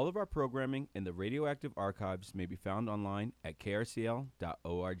 All of our programming in the Radioactive archives may be found online at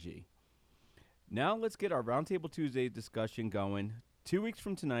krcl.org. Now let's get our Roundtable Tuesday discussion going. 2 weeks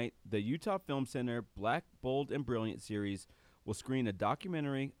from tonight, the Utah Film Center Black, Bold, and Brilliant series will screen a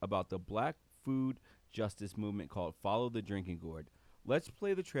documentary about the Black food justice movement called Follow the Drinking Gourd. Let's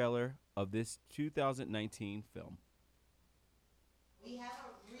play the trailer of this 2019 film. We have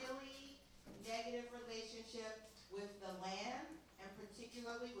a really negative relationship with the land, and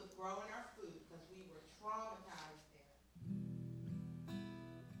particularly with growing our food, because we were traumatized there.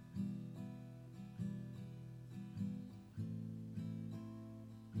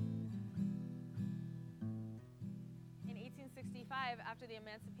 In 1865, after the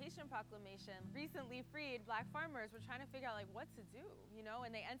Emancipation Proclamation, recently freed black farmers were trying to figure out what to do,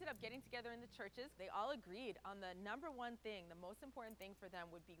 and they ended up getting together in the churches. They all agreed on the number one thing, the most important thing for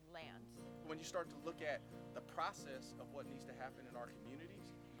them would be land. When you start to look at the process of what needs to happen in our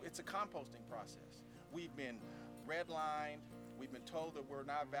communities, it's a composting process. We've been redlined, We've been told that we're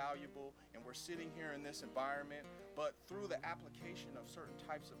not valuable, and we're sitting here in this environment, but through the application of certain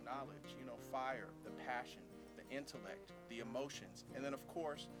types of knowledge, fire, the passion, the intellect, the emotions, and then of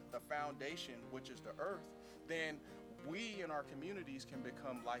course the foundation, which is the earth, then we in our communities can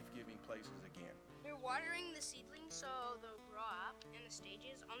become life-giving places again. We're watering the seedlings so they'll grow up in the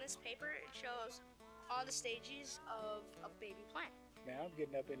stages. On this paper, it shows all the stages of a baby plant. Now I'm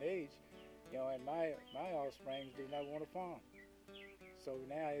getting up in age, and my offspring do not want to farm. So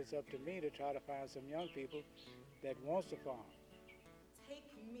now it's up to me to try to find some young people that wants to farm. Take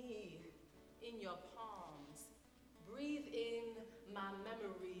me in your palms. Breathe in my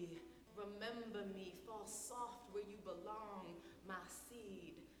memory. Remember me. Fall soft where you belong. My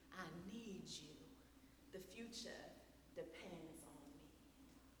seed, I need you. The future depends on me.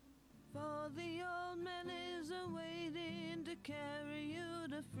 For the old man is awaiting to carry you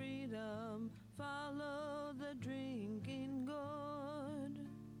to freedom. Follow the drinking gourd.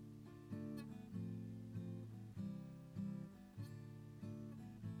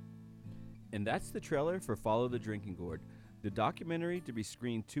 And that's the trailer for Follow the Drinking Gourd, the documentary to be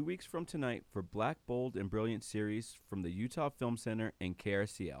screened 2 weeks from tonight for Black, Bold, and Brilliant series from the Utah Film Center and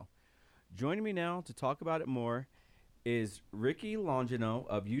KRCL. Joining me now to talk about it more is Ricky Longino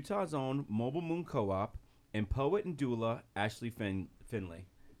of Utah's own Mobile Moon Co-op and poet and doula Ashley Finley.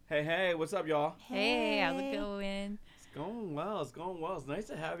 Hey, what's up, y'all? Hey, how's it going? It's going well. It's nice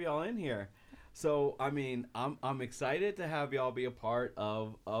to have y'all in here. So, I mean, I'm excited to have y'all be a part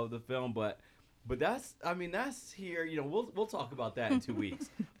of the film, but that's here. We'll talk about that in 2 weeks.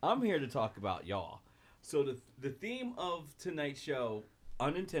 I'm here to talk about y'all. So the theme of tonight's show,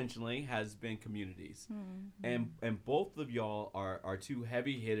 unintentionally, has been communities, and both of y'all are two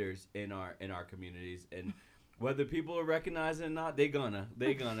heavy hitters in our communities, and whether people are recognizing it or not, they gonna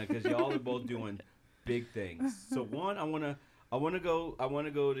because y'all are both doing big things. So one, I want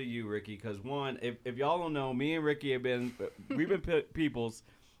to go to you, Ricky, because one, if y'all don't know, me and Ricky we've been peoples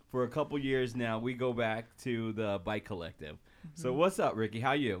for a couple years now. We go back to the Bike Collective. So what's up, Ricky?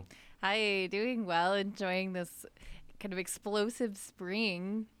 How you? Hi, doing well, enjoying this kind of explosive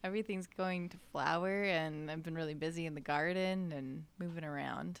spring. Everything's going to flower, and I've been really busy in the garden and moving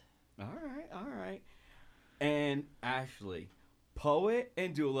around. All right. And Ashley, poet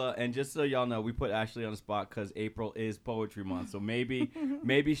and doula, and just so y'all know, we put Ashley on the spot because April is Poetry Month, so maybe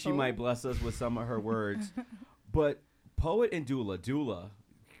she might bless us with some of her words. But poet and doula.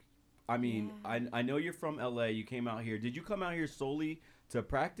 I mean, yeah. I know you're from LA. You came out here. Did you come out here solely to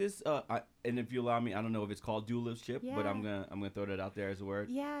practice? And if you allow me, I don't know if it's called doulaship, but I'm gonna throw that out there as a word.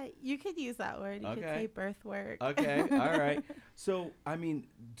 Yeah, you could use that word. You could say birth work. Okay, all right. So I mean,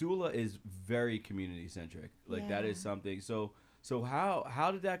 doula is very community centric. Like that is something. So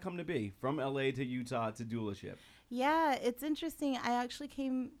how did that come to be from LA to Utah to doulaship? Yeah, it's interesting. I actually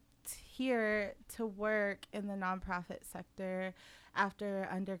came here to work in the nonprofit sector after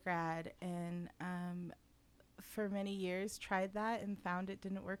undergrad, and for many years tried that and found it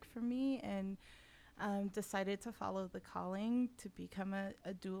didn't work for me, and decided to follow the calling to become a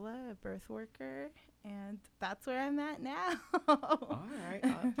doula, a birth worker, and that's where I'm at now. All right,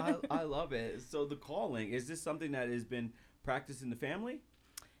 I love it. So the calling, is this something that has been practiced in the family?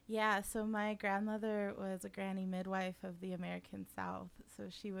 Yeah, so my grandmother was a granny midwife of the American South. So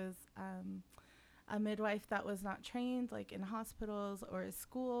she was a midwife that was not trained like in hospitals or a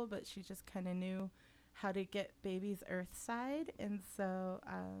school, but she just kind of knew how to get babies earthside. And so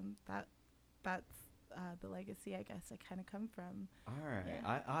that's the legacy, I guess, I kind of come from. All right.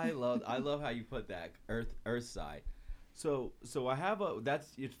 Yeah. I love how you put that, earthside. So I have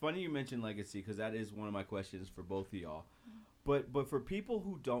it's funny you mentioned legacy, because that is one of my questions for both of y'all. But for people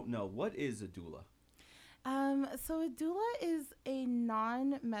who don't know, what is a doula? So a doula is a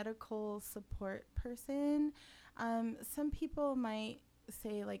non-medical support person. Some people might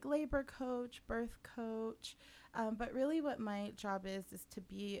say like labor coach, birth coach, but really what my job is to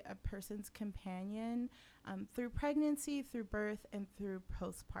be a person's companion through pregnancy, through birth, and through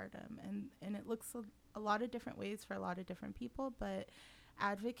postpartum. And it looks a lot of different ways for a lot of different people, but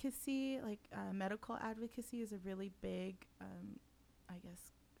advocacy, like medical advocacy, is a really big,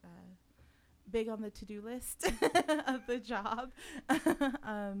 big on the to-do list of the job.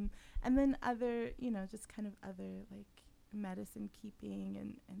 And then other, just kind of other like medicine keeping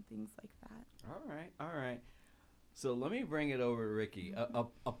and things like that. All right. So let me bring it over to Ricky.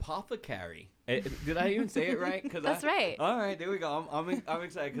 Apothecary. Did I even say it right? That's right. All right, there we go. I'm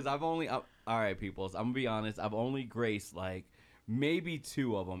excited because all right, peoples. I'm gonna be honest. I've only graced like maybe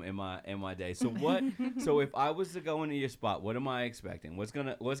 2 of them in my day. So what? So if I was to go into your spot, what am I expecting? What's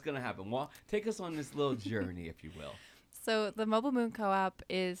gonna happen? Well, take us on this little journey, if you will. So the Mobile Moon Co-op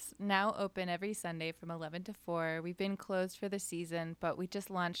is now open every Sunday from 11 to 4. We've been closed for the season, but we just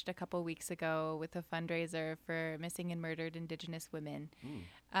launched a couple weeks ago with a fundraiser for missing and murdered Indigenous women.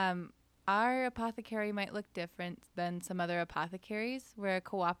 Our apothecary might look different than some other apothecaries. We're a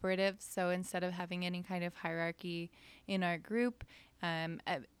cooperative, so instead of having any kind of hierarchy in our group,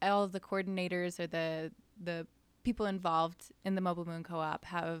 all of the coordinators or the people involved in the Mobile Moon Co-op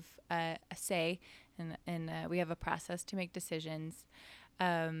have a say, and we have a process to make decisions.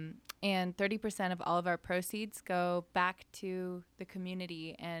 And 30% of all of our proceeds go back to the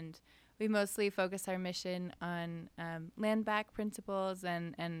community, and we mostly focus our mission on land back principles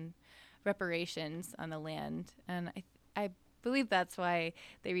and reparations on the land. And I believe that's why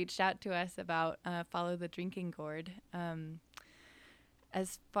they reached out to us about Follow the Drinking Gourd.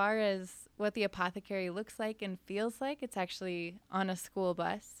 As far as what the apothecary looks like and feels like, it's actually on a school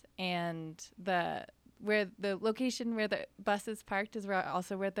bus, and the location where the bus is parked is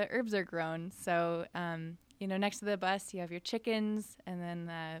also where the herbs are grown. So, next to the bus you have your chickens, and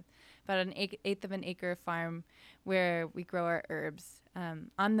then about an eighth of an acre farm where we grow our herbs.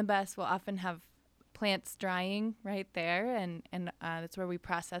 On the bus we'll often have plants drying right there, and that's where we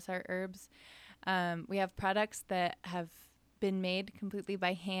process our herbs. We have products that have been made completely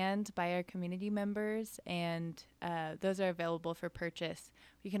by hand by our community members, and those are available for purchase.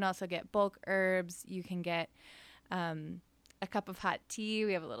 You can also get bulk herbs. You can get a cup of hot tea.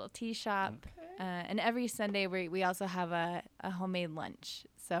 We have a little tea shop. And every Sunday we also have a homemade lunch.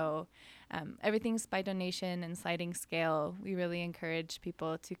 So everything's by donation and sliding scale. We really encourage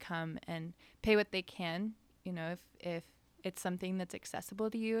people to come and pay what they can. If it's something that's accessible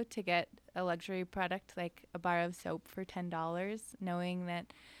to you, to get a luxury product like a bar of soap for $10, knowing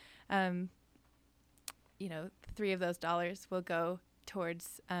that, $3 of those dollars will go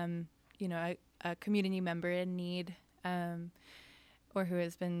towards, a community member in need, or who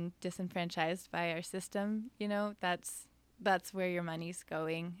has been disenfranchised by our system. That's where your money's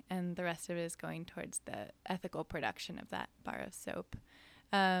going, and the rest of it is going towards the ethical production of that bar of soap.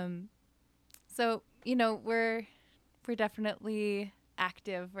 We're definitely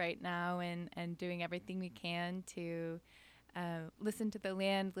active right now and doing everything we can to listen to the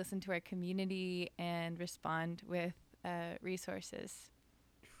land, listen to our community, and respond with resources.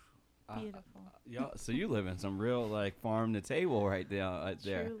 Beautiful. So you live in some real farm to table right there.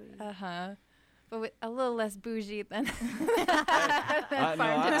 Truly. But with a little less bougie than farm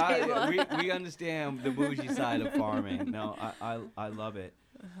to table. We understand the bougie side of farming. No, I love it.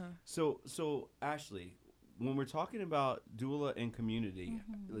 So Ashley, when we're talking about doula and community,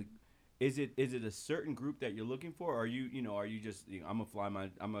 is it a certain group that you're looking for? Or are you just I'm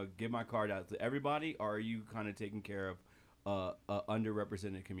gonna give my card out to everybody, or are you kind of taking care of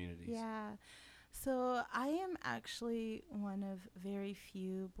underrepresented communities? Yeah. So I am actually one of very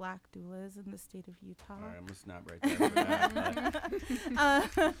few Black doulas in the state of Utah. All right, I'm gonna snap right there for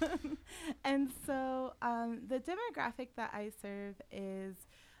that. And so the demographic that I serve is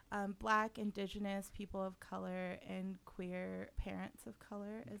Black, Indigenous, people of color, and queer parents of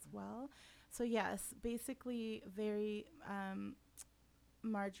color as well. So yes, basically very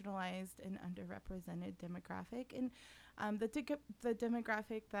marginalized and underrepresented demographic, and the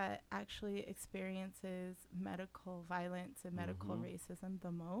demographic that actually experiences medical violence and medical racism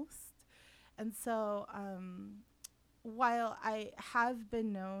the most. And so while I have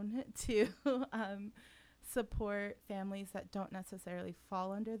been known to support families that don't necessarily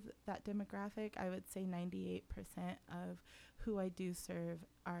fall under that demographic, I would say 98% of who I do serve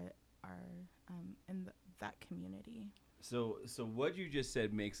are in that community. So what you just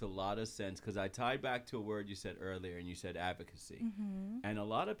said makes a lot of sense, because I tied back to a word you said earlier, and you said advocacy. And a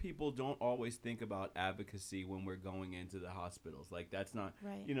lot of people don't always think about advocacy when we're going into the hospitals. That's not,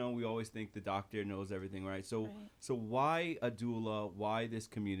 right. We always think the doctor knows everything, right? So why a doula? Why this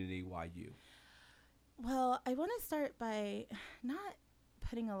community? Why you? Well, I want to start by not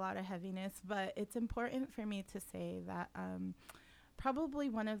putting a lot of heaviness, but it's important for me to say that probably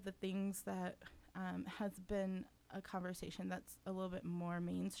one of the things that has been a conversation that's a little bit more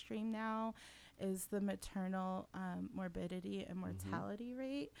mainstream now is the maternal morbidity and mortality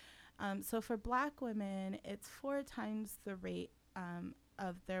rate. So for Black women, it's 4 times the rate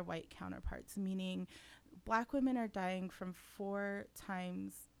of their white counterparts, meaning Black women are dying from 4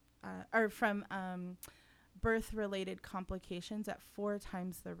 times or from birth-related complications at 4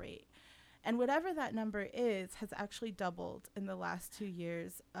 times the rate. And whatever that number is has actually doubled in the last 2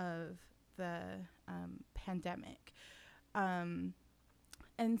 years of the pandemic.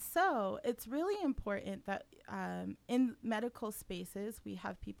 And so it's really important that in medical spaces, we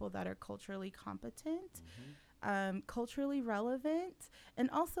have people that are culturally competent, culturally relevant, and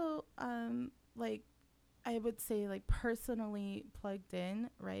also like I would say like personally plugged in,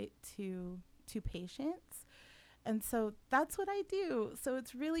 right, to patients. And so that's what I do. So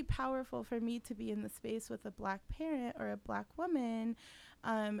it's really powerful for me to be in the space with a Black parent or a Black woman,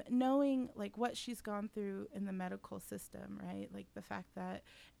 knowing like what she's gone through in the medical system, right? Like the fact that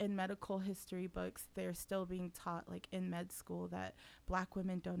in medical history books, they're still being taught, like in med school, that Black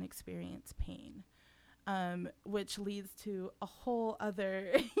women don't experience pain. Which leads to a whole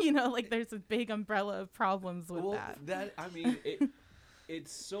other, like there's a big umbrella of problems with that.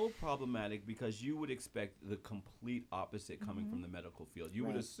 It's so problematic because you would expect the complete opposite coming from the medical field. You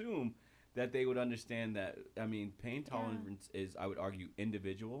would assume that they would understand that, pain tolerance is, I would argue,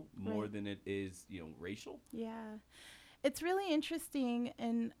 individual more than it is, racial. Yeah. It's really interesting,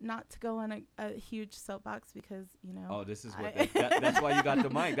 and not to go on a huge soapbox because, Oh, this is what, that's why you got the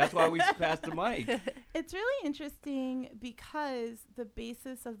mic. That's why we passed the mic. It's really interesting because the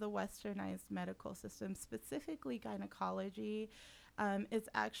basis of the westernized medical system, specifically gynecology, is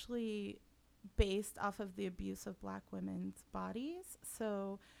actually based off of the abuse of Black women's bodies.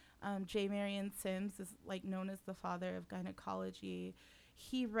 So J. Marion Sims is like known as the father of gynecology.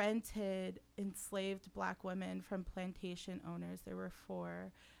 He rented enslaved Black women from plantation owners. There were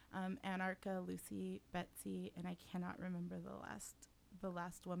 4, Anarcha, Lucy, Betsy, and I cannot remember the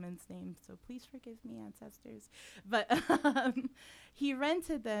last woman's name, so please forgive me, ancestors. But he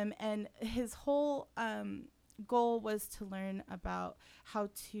rented them, and his whole goal was to learn about how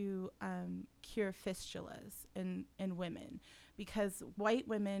to cure fistulas in women, because white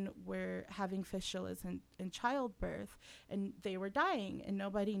women were having fistulas in childbirth, and they were dying, and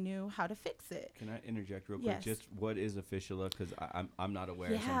nobody knew how to fix it. Can I interject real quick? Yes. Just what is a fistula? Because I'm not aware,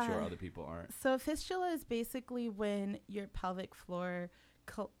 so I'm sure other people aren't. So a fistula is basically when your pelvic floor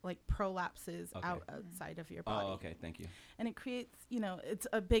prolapses outside of your body. Oh, okay. Thank you. And it creates, it's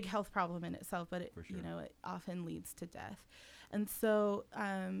a big health problem in itself, but it, For sure. it often leads to death. And so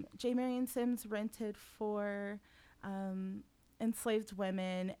J. Marion Sims rented 4 enslaved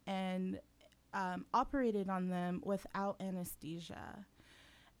women and operated on them without anesthesia.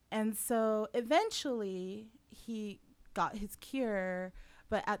 And so eventually he got his cure,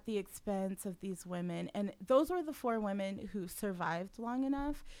 but at the expense of these women. And those were the 4 women who survived long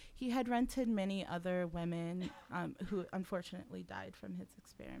enough. He had rented many other women who unfortunately died from his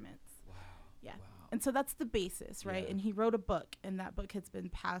experiments. Wow. Yeah. Wow. And so that's the basis, right? Yeah. And he wrote a book, and that book has been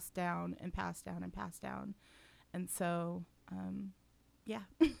passed down and passed down and passed down. And so, yeah.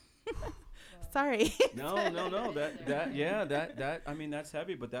 Sorry. No. That's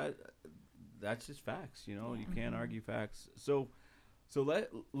heavy, but that's just facts. You can't argue facts. So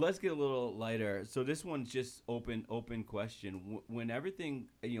let's get a little lighter. So this one's just open question. When everything,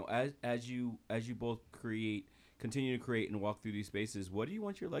 as you both continue to create and walk through these spaces, what do you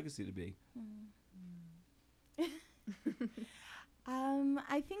want your legacy to be?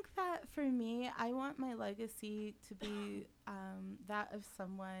 I think that for me, I want my legacy to be that of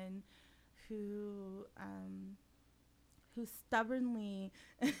someone who stubbornly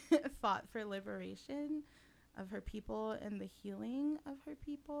fought for liberation of her people and the healing of her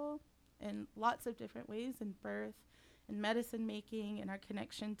people in lots of different ways, in birth, in medicine making, and our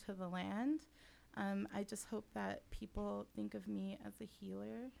connection to the land. I just hope that people think of me as a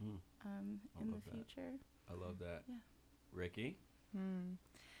healer in the future. I love that. Yeah. Ricky?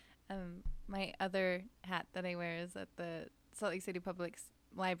 My other hat that I wear is at the Salt Lake City Public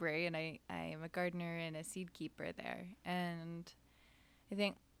Library, and I am a gardener and a seed keeper there. And I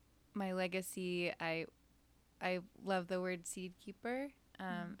think my legacy, I love the word seed keeper,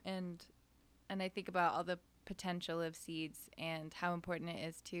 and I think about all the potential of seeds and how important it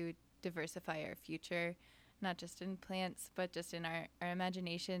is to diversify our future, not just in plants, but just in our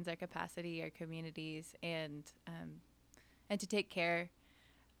imaginations, our capacity, our communities, and to take care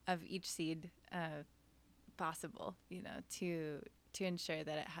of each seed possible, to ensure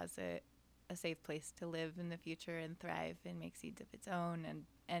that it has a safe place to live in the future and thrive and make seeds of its own,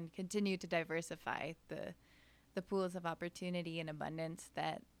 and continue to diversify the pools of opportunity and abundance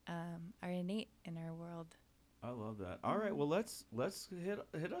that are innate in our world. I love that. All right, well, let's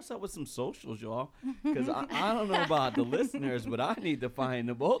hit us up with some socials, y'all, because I don't know about the listeners, but I need to find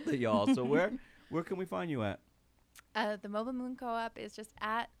the both of y'all. So where can we find you at? The Mobile Moon Co-op is just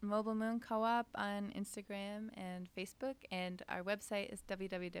at Mobile Moon Co-op on Instagram and Facebook, and our website is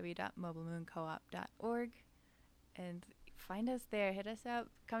www.mobilemooncoop.org. And find us there. Hit us up.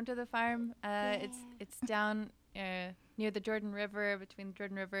 Come to the farm. It's down near the Jordan River, between the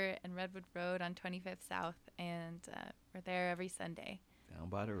Jordan River and Redwood Road on 25th South, and we're there every Sunday. Down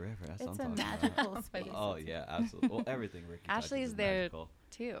by the river. That's It's what I'm a talking magical about. space. Oh yeah, absolutely. Well, everything Ricky touches Ashley's is there magical.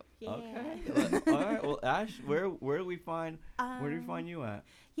 too. Yeah. Okay. All right. Well, Ash, where do we find you at?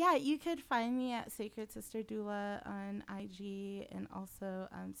 Yeah, you could find me at Sacred Sister Doula on IG and also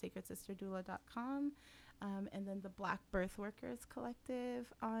sacredsisterdoula.com. And then the Black Birth Workers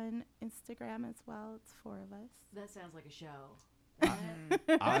Collective on Instagram as well. It's 4 of us. That sounds like a show.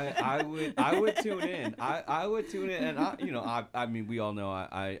 I would tune in. I would tune in, and I mean, we all know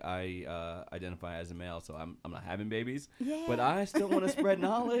I identify as a male, so I'm not having babies. Yeah. But I still want to spread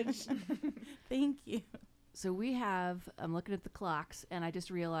knowledge. Thank you. So I'm looking at the clocks, and I just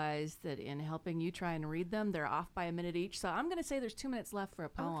realized that in helping you try and read them, they're off by a minute each. So I'm going to say there's 2 minutes left for a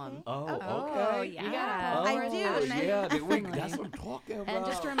poem. Oh, okay. Oh, yeah. You got Oh, I do. yeah. Friendly. That's what I'm talking about. And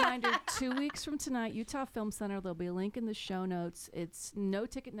just a reminder, 2 weeks from tonight, Utah Film Center, there'll be a link in the show notes. It's no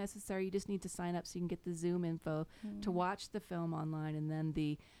ticket necessary. You just need to sign up so you can get the Zoom info to watch the film online, and then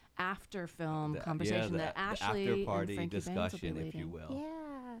the after film conversation that Ashley after party and Frankie Baines will discussion, be if you leading. will.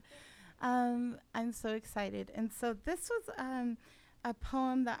 Yeah. I'm so excited. And so this was a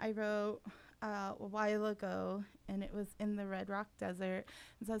poem that I wrote a while ago, and it was in the Red Rock Desert.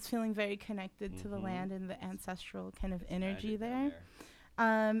 And so I was feeling very connected to the land and the ancestral kind of energy there.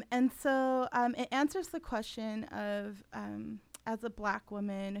 And so it answers the question of, as a Black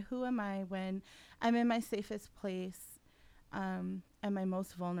woman, who am I when I'm in my safest place and my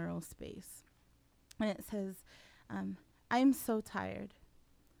most vulnerable space? And it says, I'm so tired.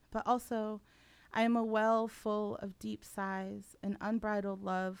 But also, I am a well full of deep sighs and unbridled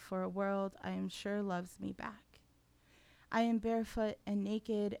love for a world I am sure loves me back. I am barefoot and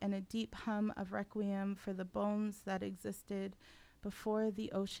naked, and a deep hum of requiem for the bones that existed before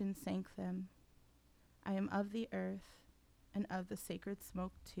the ocean sank them. I am of the earth and of the sacred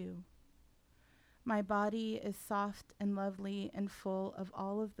smoke too. My body is soft and lovely and full of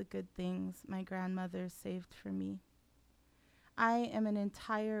all of the good things my grandmother saved for me. I am an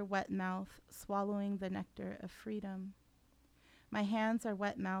entire wet mouth swallowing the nectar of freedom. My hands are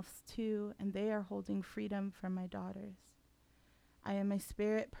wet mouths too, and they are holding freedom for my daughters. I am my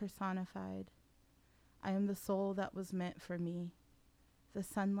spirit personified. I am the soul that was meant for me, the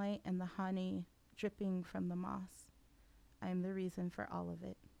sunlight and the honey dripping from the moss. I am the reason for all of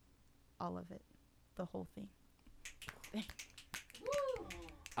it, the whole thing.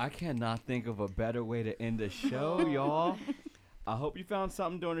 I cannot think of a better way to end the show, y'all. I hope you found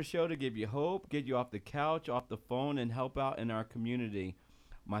something during the show to give you hope, get you off the couch, off the phone, and help out in our community.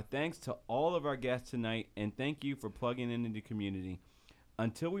 My thanks to all of our guests tonight, and thank you for plugging into the community.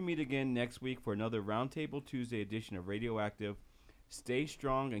 Until we meet again next week for another Roundtable Tuesday edition of Radioactive, stay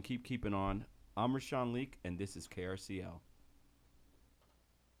strong and keep keeping on. I'm Rashawn Leak, and this is KRCL.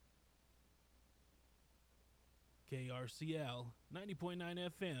 KRCL 90.9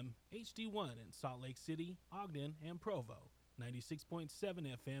 FM, HD1 in Salt Lake City, Ogden, and Provo. 96.7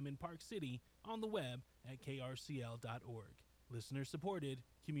 FM in Park City, on the web at krcl.org. Listener-supported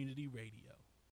community radio.